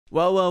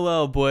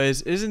Well,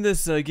 boys, isn't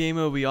this the game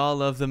mode we all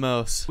love the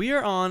most? We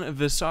are on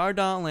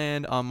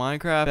vasar.land on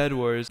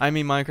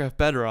Minecraft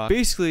Bedrock.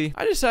 Basically,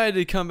 I decided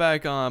to come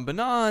back on, but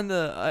not on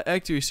the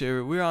Ectory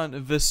server. We're on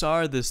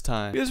Vasar this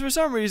time. Because for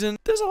some reason,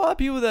 there's a lot of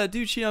people that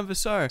do cheat on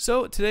Vasar.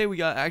 So today we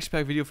got an action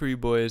pack video for you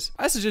boys.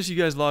 I suggest you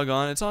guys log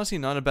on. It's honestly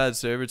not a bad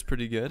server. It's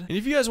pretty good. And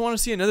if you guys want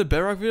to see another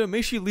Bedrock video,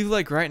 make sure you leave a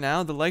like right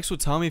now. The likes will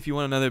tell me if you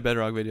want another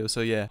Bedrock video.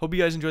 So yeah, hope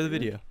you guys enjoy the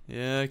video.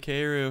 Yeah,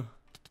 Kairu.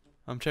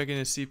 I'm checking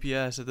his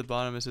CPS at the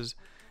bottom. It says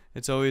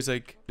it's always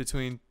like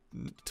between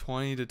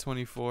 20 to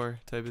 24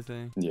 type of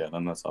thing. Yeah,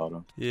 then that's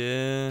auto.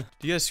 Yeah.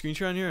 Do you guys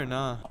screenshot on here or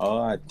nah?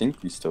 I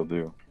think we still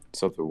do.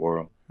 It's up to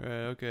World.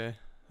 Right, okay.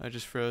 I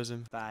just froze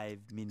him. 5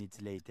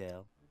 minutes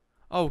later.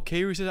 Oh,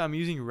 Kairu says I'm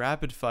using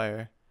rapid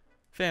fire.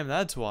 Fam,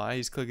 that's why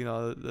he's clicking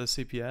all the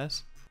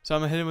CPS. So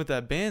I'm gonna hit him with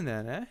that ban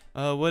then,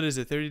 eh? What is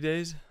it, 30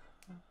 days?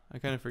 I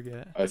kind of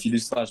forget. If you do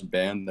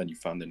 /ban, then you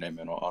find the name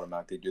and it'll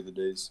automatically do the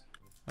days.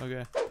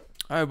 Okay.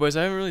 Alright, boys,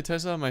 I haven't really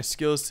tested out my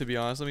skills, to be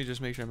honest. Let me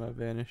just make sure I'm at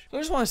vanish. I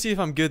just want to see if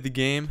I'm good at the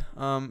game.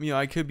 You know,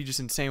 I could be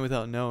just insane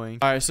without knowing.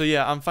 Alright, so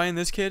yeah, I'm fighting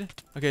this kid.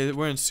 Okay,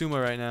 we're in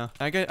sumo right now.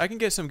 I can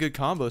get some good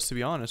combos, to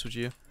be honest with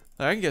you.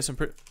 Like, I can get some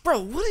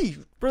Bro, what are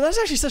you? Bro, that's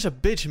actually such a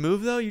bitch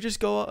move, though. You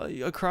just go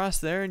across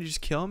there and you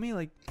just kill me?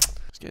 Like,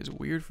 this guy's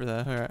weird for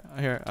that. Alright,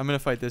 here, I'm gonna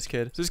fight this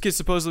kid. So this kid's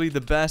supposedly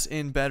the best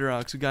in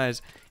Bedrock. So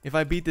guys, if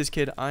I beat this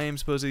kid, I am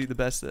supposedly the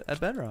best at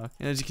Bedrock.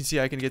 And as you can see,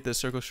 I can get the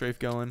circle strafe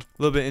going. A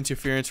little bit of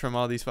interference from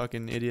all these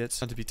fucking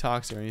idiots. Not to be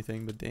toxic or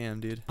anything, but damn,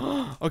 dude.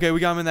 Okay, we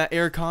got him in that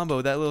air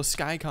combo. That little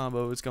sky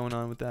combo. What's going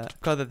on with that?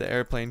 Call that the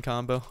airplane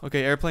combo.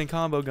 Okay, airplane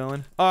combo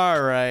going.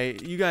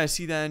 Alright, you guys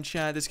see that in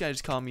chat? This guy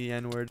just called me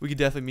N-word. We could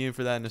definitely meet him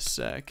for that in a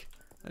sec.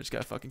 I just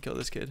gotta fucking kill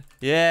this kid.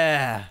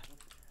 Yeah.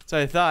 That's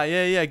what I thought.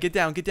 Yeah, get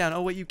down, get down.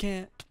 Oh, wait, you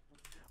can't.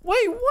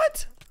 Wait,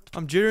 what?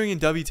 I'm jittering and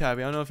W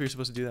tabbing. I don't know if you're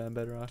supposed to do that in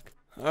Bedrock.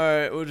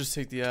 Alright, we'll just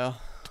take the L.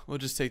 We'll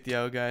just take the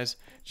L, guys.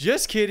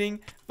 Just kidding.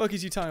 Fuck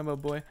is you talking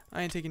about, boy?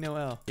 I ain't taking no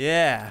L.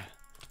 Yeah.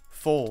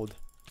 Fold.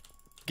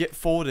 Get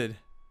folded,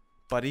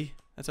 buddy.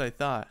 That's what I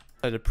thought.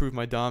 I had to prove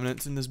my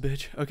dominance in this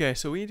bitch. Okay,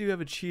 so we do have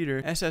a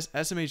cheater.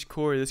 SMH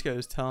Corey. This guy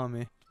was telling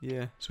me.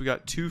 Yeah, so we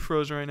got 2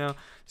 frozen right now.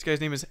 This guy's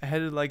name is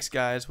Headed Likes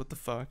Guys. What the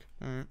fuck?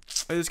 Alright.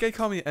 Hey, this guy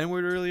called me the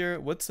N-word earlier.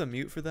 What's the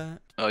mute for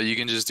that? Oh, you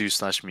can just do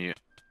 /mute.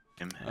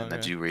 And then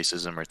do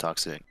racism or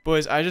toxic.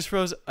 Boys, I just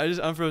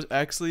unfroze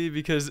Exley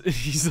because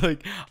he's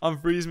like,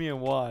 unfreeze me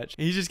and watch.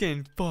 And he's just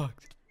getting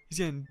fucked. He's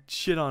getting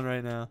shit on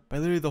right now by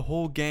literally the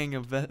whole gang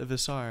of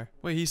Vasar.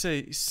 Wait, he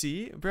say,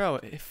 see?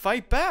 Bro,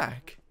 fight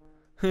back.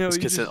 You know, this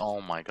kid said,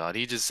 oh my god,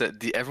 he just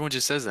said, everyone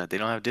just says that. They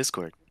don't have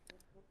Discord.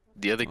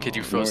 The other kid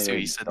you froze too,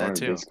 he said that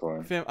too.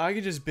 Fam, I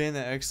could just ban the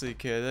Exley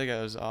kid. That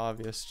guy was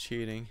obvious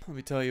cheating. Let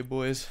me tell you,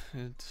 boys,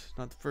 it's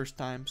not the first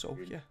time, so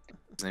yeah.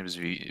 His name is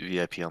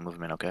VIPL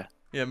Movement, okay?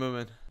 Yeah,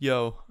 moving.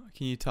 Yo,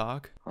 can you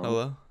talk?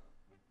 Hello?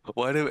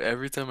 Why do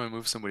every time I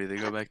move somebody, they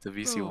go back to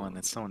VC1?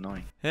 That's so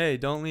annoying. Hey,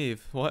 don't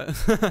leave. What?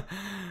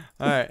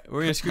 Alright,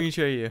 we're gonna screen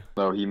share you.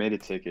 No, he made a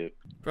ticket.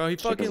 Bro, he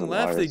fucking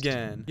left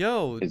again.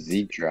 Yo. It's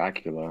Zeke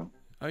Dracula.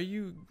 Are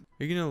you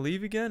gonna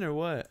leave again or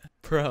what?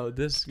 Bro,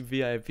 this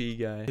VIP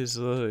guy is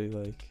literally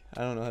like,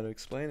 I don't know how to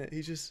explain it.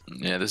 He just...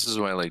 Yeah, this is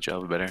why I like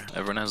Java better.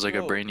 Everyone has like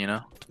a brain, you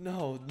know?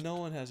 No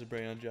one has a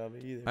brain on Java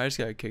either. I just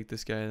gotta kick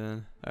this guy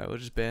then. Alright, we'll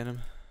just ban him.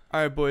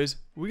 Alright, boys,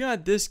 we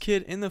got this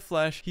kid in the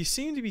flesh. He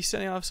seemed to be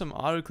setting off some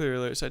auto-clear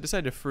alerts, so I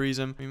decided to freeze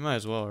him. I mean, might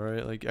as well,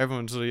 right? Like,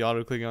 everyone's literally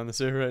auto-clicking on the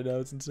server right now.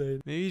 It's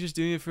insane. Maybe he's just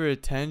doing it for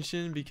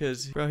attention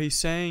because, bro, he's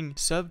saying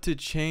sub to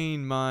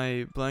chain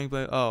my blank.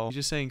 Oh, he's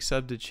just saying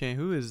sub to chain.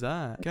 Who is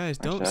that? Guys,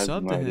 don't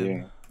sub to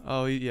him.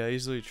 Oh, yeah,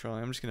 he's literally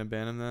trolling. I'm just gonna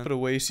ban him then. Put a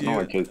waste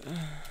you.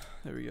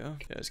 There we go.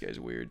 Yeah, this guy's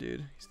weird,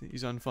 dude.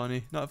 He's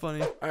unfunny. Not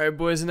funny. Alright,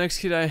 boys. The next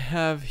kid I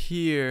have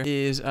here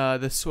is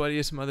the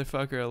sweatiest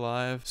motherfucker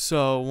alive.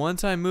 So,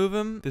 once I move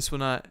him, this will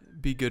not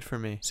be good for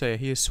me. So, yeah,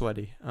 he is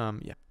sweaty.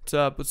 Yeah. What's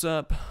up? What's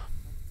up?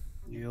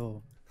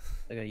 Yo.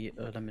 Okay,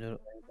 let me know.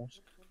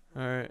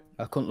 Alright.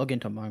 I couldn't log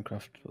into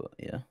Minecraft, but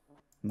yeah.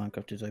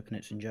 Minecraft is open,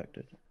 it's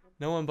injected.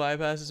 No one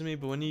bypasses me,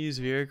 but when you use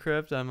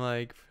VeraCrypt, I'm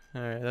like...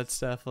 Alright, that's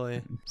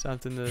definitely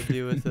something to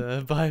do with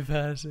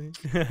bypassing.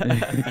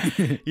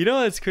 You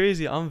know what's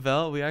crazy? On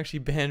Velt, we actually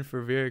banned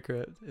for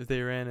VeraCrypt if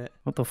they ran it.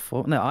 What the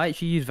fuck? No, I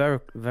actually use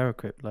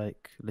VeraCrypt,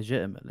 like,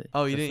 legitimately.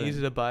 Oh, you didn't use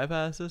it to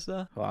bypass this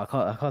stuff? Well,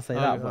 I can't say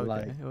that, but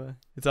like... Well,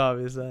 it's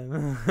obvious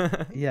then.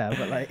 Yeah,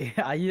 but like,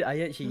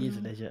 I actually use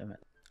it legitimately.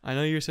 I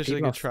know you're such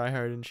like a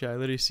tryhard and shit. I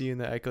literally see you in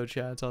the echo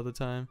chats all the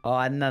time.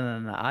 Oh,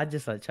 no. I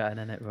just like chatting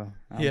in it, bro.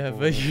 Yeah,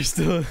 but you're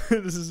still...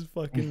 This is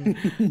fucking...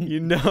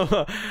 You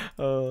know...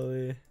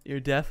 Holy...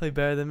 You're definitely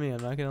better than me.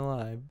 I'm not gonna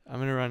lie. I'm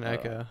gonna run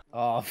echo.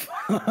 Oh,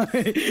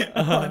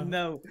 oh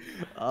no.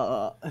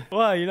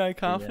 Wow, you're not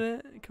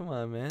confident? Yeah. Come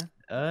on, man.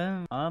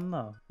 I don't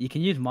know. You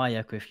can use my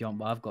echo if you want,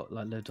 but I've got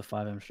like loads of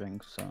 5M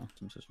strings, so...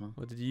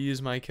 Well, did you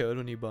use my code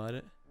when you bought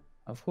it?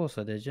 Of course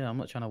I did, yeah. I'm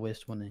not trying to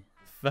waste money.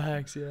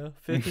 Facts, yo.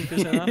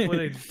 50% off, what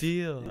a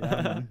deal.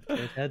 Yeah,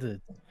 man.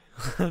 Headed.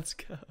 Let's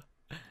go.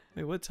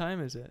 Wait, what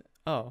time is it?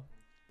 Oh,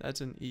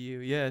 that's an EU.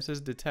 Yeah, it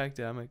says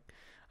detected.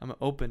 I'm gonna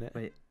open it.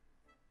 Wait.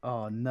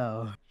 Oh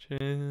no.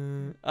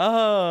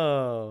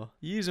 Oh,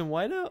 you using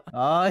whiteout?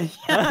 Oh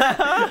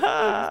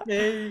yeah.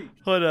 Hey.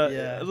 Hold up.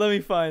 Yeah. Let me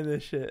find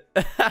this shit.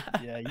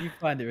 Yeah, you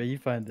find it, Ray. You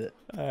find it.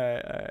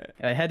 Alright, alright.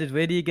 Hey, Headed,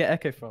 where do you get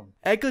Echo from?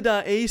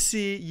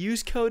 Echo.ac,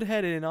 use code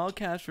headed in all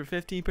caps for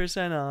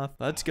 15% off.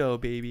 Let's go,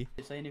 baby.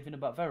 Did it say anything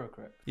about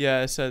Verocrypt? Yeah,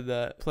 I said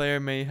that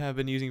player may have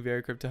been using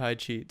Verocrypt to hide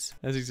cheats.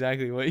 That's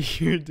exactly what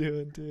you're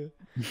doing too.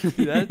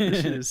 That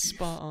shit is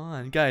spot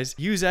on. Guys,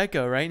 use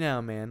Echo right now,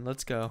 man.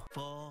 Let's go.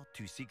 4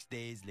 to 6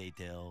 days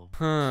later.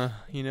 Huh,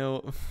 you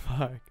know,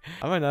 fuck.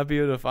 I might not be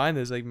able to find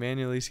this, like,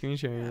 manually screen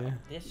sharing it.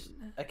 This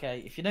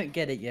okay, if you don't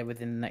get it yet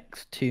within the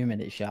next 2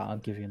 minutes, yeah, I'll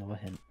give you another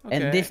hint. Okay.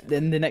 And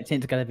then the next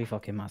hint's gonna be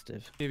fucking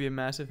massive. Maybe a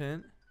massive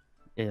hint?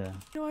 Yeah.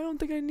 No, I don't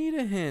think I need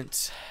a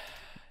hint.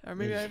 Or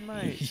maybe I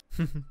might.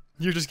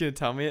 You're just gonna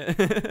tell me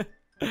it?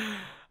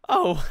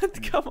 Oh,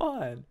 what? Come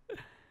on.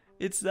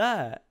 It's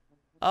that.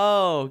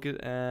 Oh,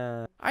 good.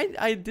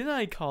 I didn't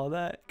I call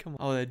that? Come on.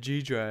 Oh, that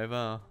G drive.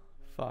 Oh,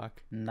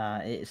 fuck. Nah,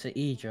 it's an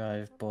E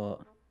drive, but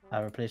I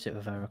replaced it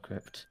with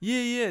Verocrypt.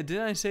 Yeah.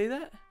 Didn't I say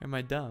that? Or am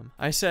I dumb?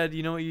 I said,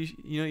 you know what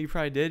you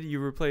probably did? You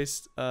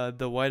replaced the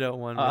whiteout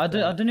one. I with,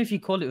 don't know if you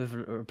call it with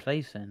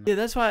replacing. Yeah,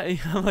 that's why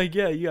I'm like,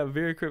 yeah, you got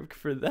Verocrypt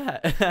for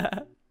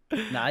that.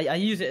 Nah, I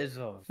use it as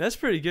well. That's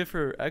pretty good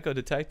for Echo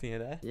detecting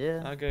it, eh?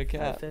 Yeah. Not good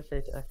cap. Fair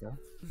play to Echo.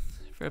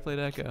 Fair play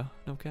to Echo.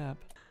 No cap.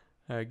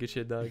 Alright, good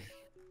shit, dog.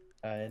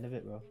 Alright, in a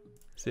bit, bro.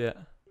 See ya.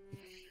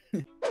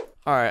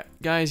 Alright,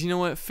 guys, you know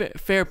what?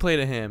 Fair play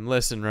to him.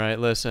 Listen, right?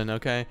 Listen,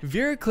 okay?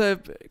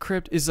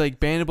 Verocrypt is like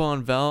bannable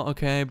on Vel,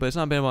 okay? But it's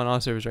not bannable on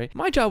all servers, right?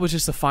 My job was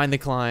just to find the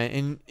client,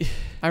 and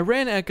I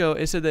ran Echo.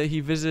 It said that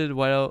he visited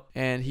Whiteout,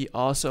 and he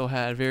also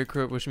had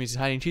Verocrypt, which means he's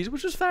hiding cheats,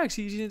 which was facts.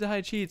 He's using it to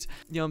hide cheats.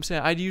 You know what I'm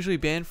saying? I'd usually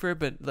ban for it,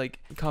 but like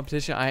in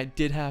competition, I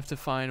did have to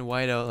find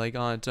Whiteout like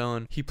on its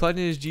own. He plugged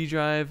in his G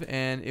drive,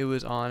 and it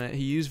was on it.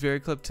 He used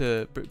Verocrypt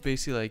to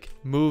basically like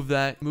move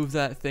that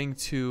thing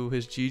to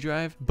his G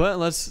drive. But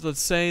let's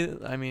say,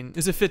 I mean,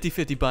 it's a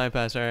 50-50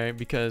 bypass, all right?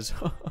 Because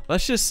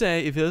let's just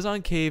say if it was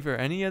on Cave or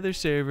any other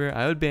server,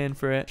 I would ban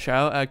for it.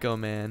 Shout out Echo,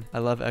 man. I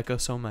love Echo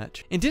so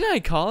much. And didn't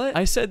I call it?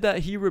 I said that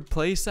he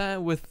replaced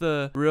that with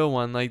the real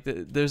one. Like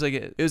there's like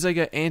it was like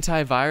an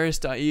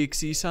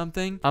antivirus.exe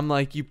something. I'm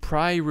like, you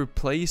probably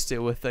replaced it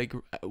with like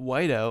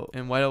Whiteout,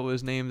 and Whiteout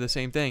was named the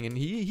same thing, and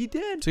he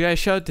did. So guys,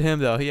 shout out to him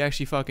though. He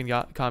actually fucking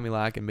caught me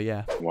lacking. But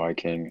yeah. Y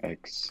King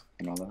X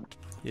and all that.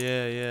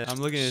 Yeah. I'm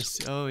looking at.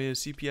 Oh yeah,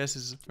 CPS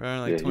is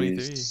around like Yeah,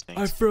 23.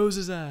 I froze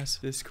his ass.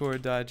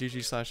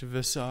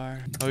 Discord.gg/vasar.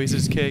 Oh, he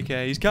says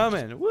KK. He's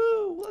coming.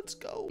 Woo! Let's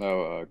go.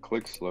 No,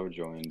 Click Slow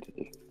joined.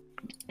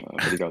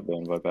 But he got the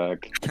invite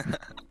back.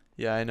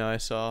 Yeah, I know. I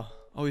saw.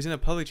 Oh, he's in a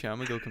public chat. I'm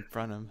gonna go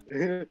confront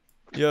him.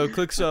 Yo,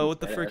 Click Slow. What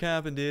the frick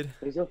happened, dude?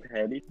 What's up,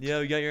 Hattie?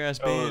 Yo, you got your ass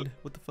banned.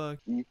 What the fuck?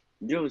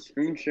 Yo,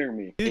 screen share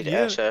me. Dude, He'd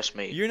SS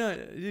me. you're not.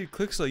 Dude,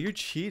 Click Slow. You're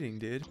cheating,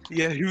 dude.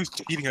 Yeah, he was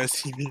cheating. I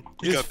seen it.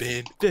 He He got was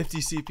banned. 50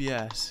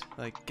 CPS.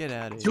 Like, get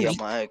out of He here. got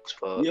my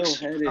Xbox. Yo,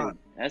 Hattie. Uh,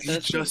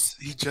 SS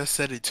He just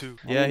said it too.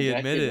 Yeah, he I'm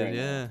admitted. right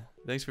Yeah.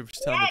 Thanks for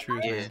telling the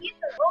truth, Yeah. man.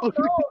 Oh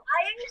no, I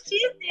am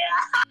cheating.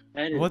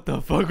 Hattie. What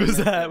the fuck was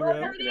that,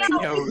 bro?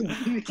 Yo,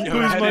 Whose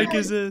Hattie, mic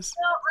is this?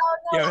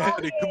 Yo,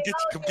 Hattie,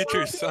 come get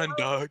your son,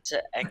 dog.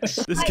 To X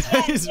This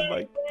guy's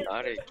mic.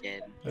 not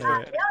again.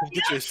 Alright. Come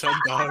get your son,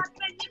 dog.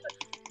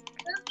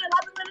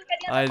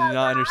 I did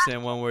not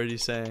understand one word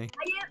he's saying.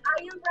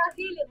 I am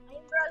Brazilian.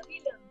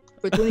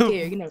 For 20K,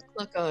 you're gonna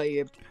suck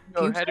your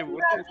Yo, Hattie,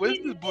 what's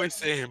this boy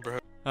saying, bro?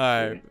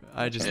 Alright,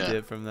 I just Yeah.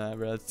 did from that,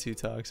 bro. That's too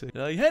toxic.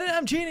 They're like, hey,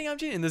 I'm cheating.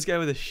 And this guy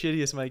with the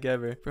shittiest mic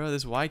ever. Bro,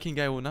 this Y King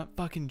guy will not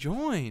fucking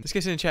join. This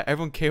guy's in the chat.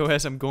 Everyone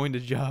KOS, I'm going to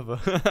Java.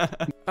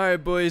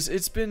 Alright, boys.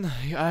 It's been...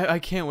 I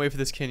can't wait for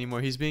this kid anymore.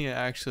 He's being an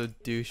actual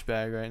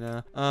douchebag right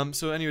now.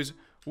 So anyways...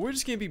 We're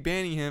just gonna be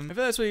banning him. I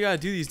feel that's what you gotta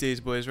do these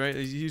days, boys, right?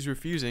 He's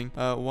refusing.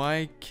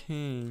 Y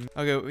King.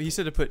 Okay, he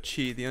said to put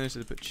cheat. The owner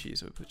said to put cheat,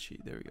 so we put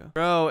cheat. There we go.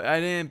 Bro, I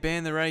didn't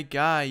ban the right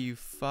guy, you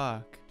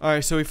fuck.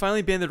 Alright, so we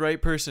finally banned the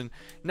right person.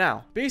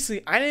 Now,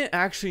 basically, I didn't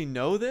actually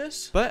know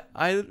this, but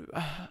I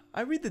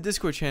read the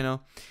Discord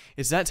channel.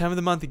 It's that time of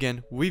the month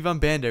again. We've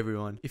unbanned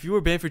everyone. If you were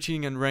banned for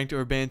cheating unranked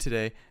or banned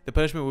today, the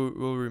punishment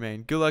will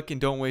remain. Good luck and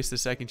don't waste the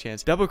second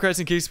chance. Double credits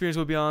and key experience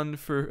will be on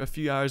for a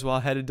few hours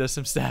while Headed does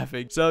some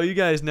staffing. So you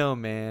guys know,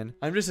 man.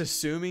 I'm just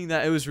assuming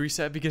that it was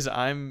reset because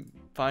I'm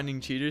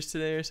finding cheaters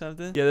today or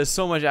something. Yeah, there's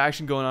so much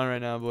action going on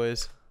right now,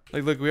 boys.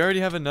 Like, look, we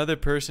already have another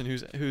person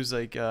who's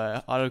like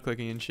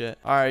auto-clicking and shit.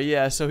 All right,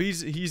 yeah, so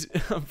he's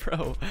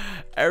bro,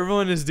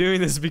 everyone is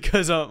doing this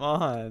because I'm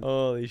on.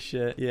 Holy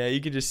shit. Yeah,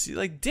 you can just see,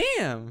 like,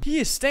 damn, he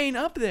is staying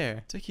up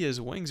there. It's like he has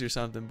wings or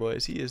something,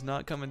 boys. He is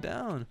not coming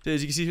down. So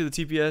as you can see here,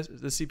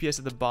 the CPS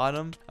at the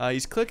bottom,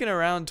 he's clicking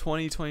around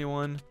 20,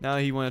 21. Now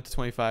he went up to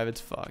 25.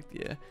 It's fucked,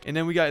 yeah. And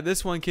then we got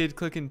this one kid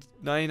clicking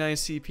 99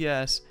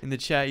 CPS in the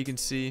chat, you can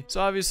see.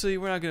 So obviously,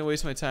 we're not gonna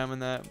waste my time on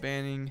that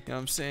banning. You know what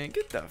I'm saying?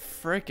 Get the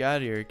frick out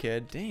of here, kid.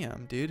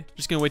 Damn, dude.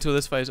 Just gonna wait till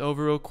this fight is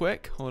over real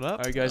quick. Hold up.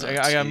 All right, guys. I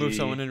gotta move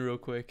someone in real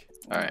quick.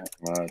 Alright.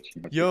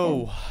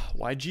 Yo,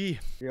 YG.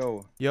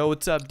 Yo, Yo,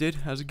 what's up, dude?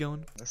 How's it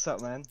going? what's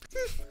up, man?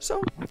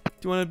 So, do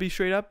you want to be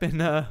straight up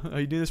and are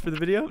you doing this for the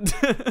video?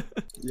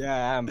 Yeah,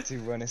 I am, to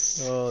be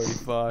honest. Holy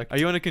fuck. Are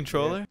you on a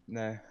controller?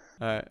 No,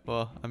 Alright,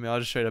 well, I mean, I'll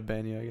just straight up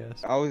ban you, I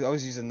guess. I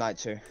was using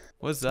Nitro.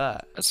 What's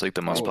that? That's like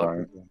the most Oh,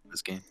 popular in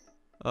this game.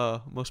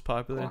 Oh, most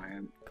popular?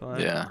 Client?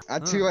 Yeah.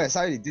 To be honest,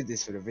 I only did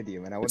this for the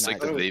video, man. I It's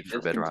wouldn't like the actually. vape for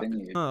Bedrock.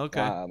 Oh, okay.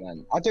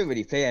 Man, I don't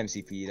really play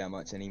MCPE that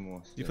much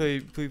anymore. You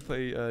so-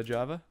 play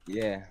Java?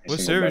 Yeah. What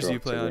servers do you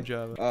play on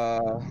Java?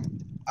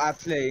 I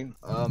play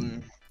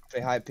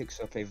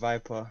Hypixel, I play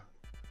Viper.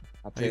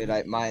 I play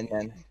like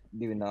Mineman,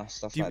 doing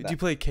stuff Do like you that.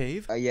 play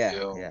Cave? Yeah,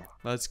 Yo. yeah.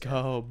 Let's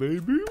go,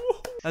 baby.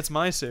 That's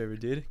my server,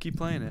 dude. Keep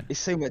playing it.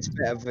 It's so much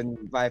better than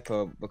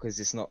Viper because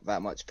it's not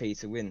that much pay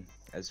to win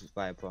as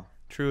Viper.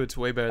 True, it's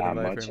way better than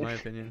Not Viper much. in my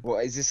opinion.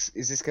 What is this?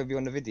 Is this gonna be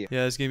on the video?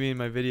 Yeah, it's gonna be in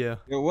my video.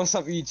 Yo, what's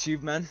up,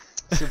 YouTube, man?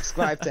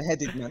 Subscribe to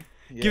Headed, man.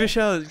 Yeah. Give a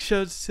shout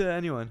to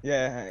anyone.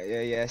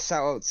 Yeah.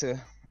 Shout out to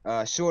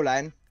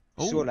Shoreline.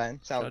 Oh, Shoreline.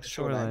 Shout out to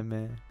Shoreline,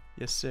 man.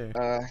 Yes, sir.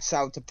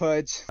 Shout out to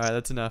Purge. Alright,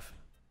 that's enough.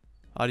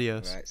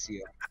 Adios. Alright, see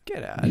ya.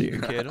 Get out of here,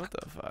 kid. What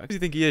the fuck? What do you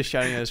think he is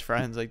shouting at his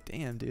friends? Like,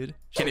 damn, dude.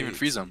 Can't even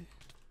freeze him.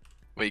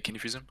 Wait, can you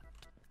freeze him?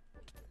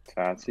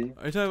 Fancy.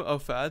 Are you talking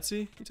about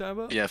Fatsy? You talking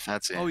about? Yeah,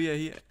 Fatsy. Oh,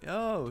 yeah,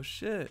 oh,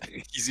 shit.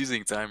 He's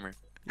using timer.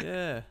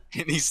 Yeah.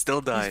 And he still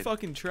He's died.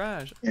 fucking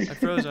trash. I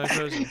froze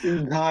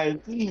him. Nice.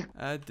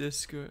 At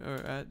Discord, or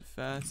at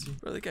Fatsy.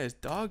 Bro, that guy's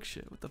dog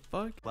shit. What the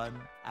fuck? 1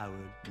 hour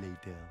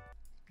later.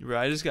 Bro,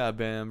 I just got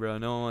banned, bro.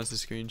 No one wants to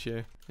screen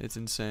share. It's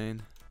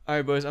insane.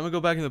 Alright, boys. I'm gonna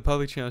go back in the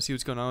public channel and see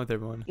what's going on with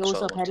everyone. Yo, what's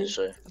So up, I want to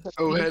Headed? say.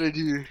 Oh, how did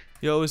you?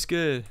 Yo, what's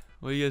good?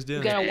 What are you guys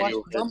doing? You gotta watch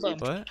Yo, Bum Bum.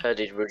 What?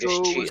 Headed, we're just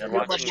Yo, cheating what's on good,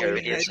 other my boy?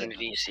 servers. Headed?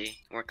 VC.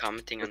 We're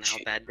commenting on how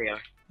bad they are.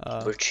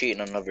 We're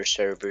cheating on other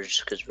servers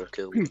because we're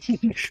cool.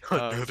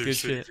 Another good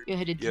server. shit. Yo,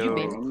 Headed, did Yo. you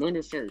ban? I'm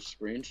gonna start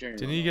screen sharing.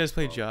 Didn't you guys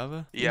play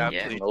Java? Yeah, I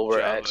Yeah. played Over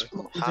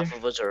Java. half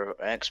of us are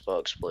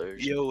Xbox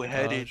players. Yo,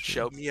 Headed, shit.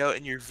 shout me out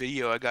in your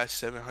video. I got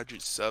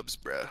 700 subs,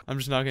 bro. I'm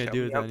just not gonna Shout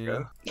do me it out, then, you bro.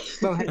 know?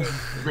 Bro, Headed.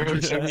 Bro,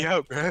 shout me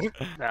out, bro.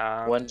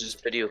 Nah. When's this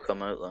video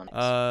come out then?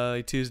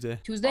 Like Tuesday.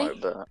 Tuesday? Alright,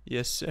 bet.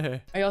 Yes,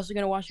 sir. Are you also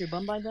gonna watch your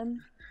bum by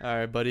then?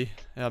 Alright, buddy.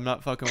 I'm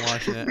not fucking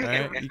washing it,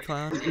 alright? You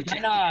clown? Why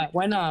not?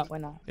 Why not? Why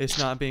not? It's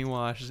not being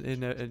washed. It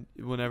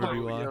will never be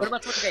What washed.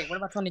 about 20k? What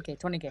about 20k?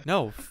 20k.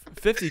 No,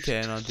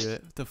 50k and I'll do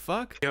it. What the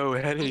fuck? Yo,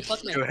 Headed,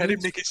 Fuck, man. yo,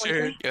 Headed making Fuck,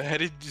 sure, man. yo,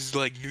 Headed is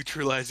like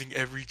neutralizing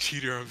every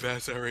cheater on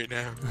Vasar right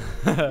now.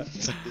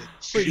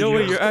 Wait, no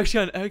way, Yo. you're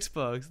actually on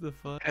Xbox. The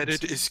fuck?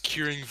 Headed is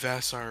curing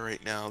Vasar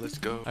right now. Let's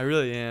go. I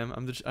really am.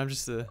 I'm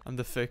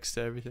the fix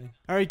to everything.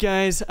 All right,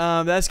 guys.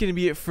 That's gonna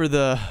be it for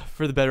the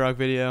Bedrock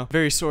video.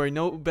 Very sorry,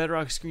 no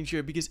Bedrock screen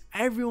share because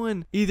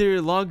everyone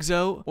either logs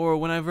out or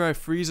whenever I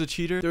freeze a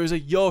cheater, there was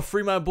like, yo,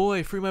 free my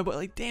boy, free my boy.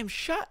 Like, damn,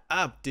 shut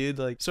up, dude.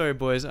 Like, sorry,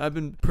 boys. I've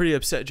been pretty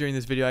upset during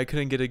this video. I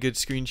couldn't get a good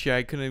screen share.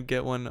 I couldn't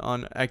get one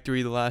on Act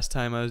 3 the last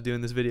time I was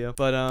doing this video.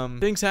 But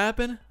things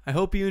happen. I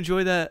hope you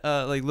enjoy that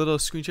like little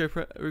screen share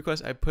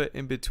request I put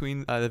in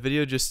between the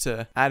video just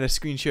to add a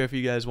screen share if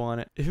you guys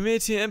want it. If you made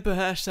it to the end, put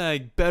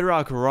hashtag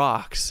Bedrock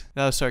rocks.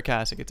 That was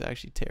sarcastic. It's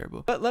actually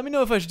terrible. But let me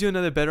know if I should do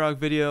another Bedrock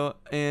video,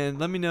 and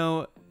let me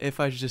know if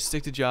I should just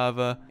stick to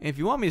Java. And if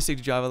you want me to stick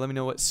to Java, let me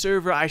know what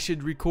server I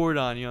should record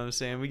on. You know what I'm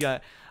saying? We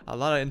got a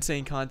lot of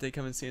insane content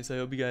coming soon, so I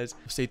hope you guys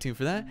stay tuned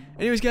for that.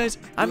 Anyways, guys,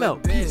 I'm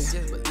out. Peace.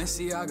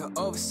 Balenciaga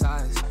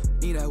oversized,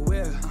 need that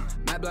whip,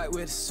 mad black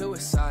with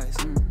suicides.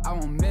 I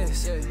won't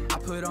miss, I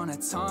put on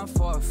that time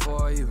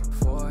for you.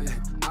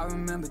 I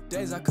remember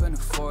days I couldn't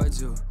afford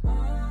you.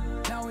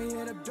 Now we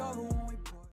hit up double when we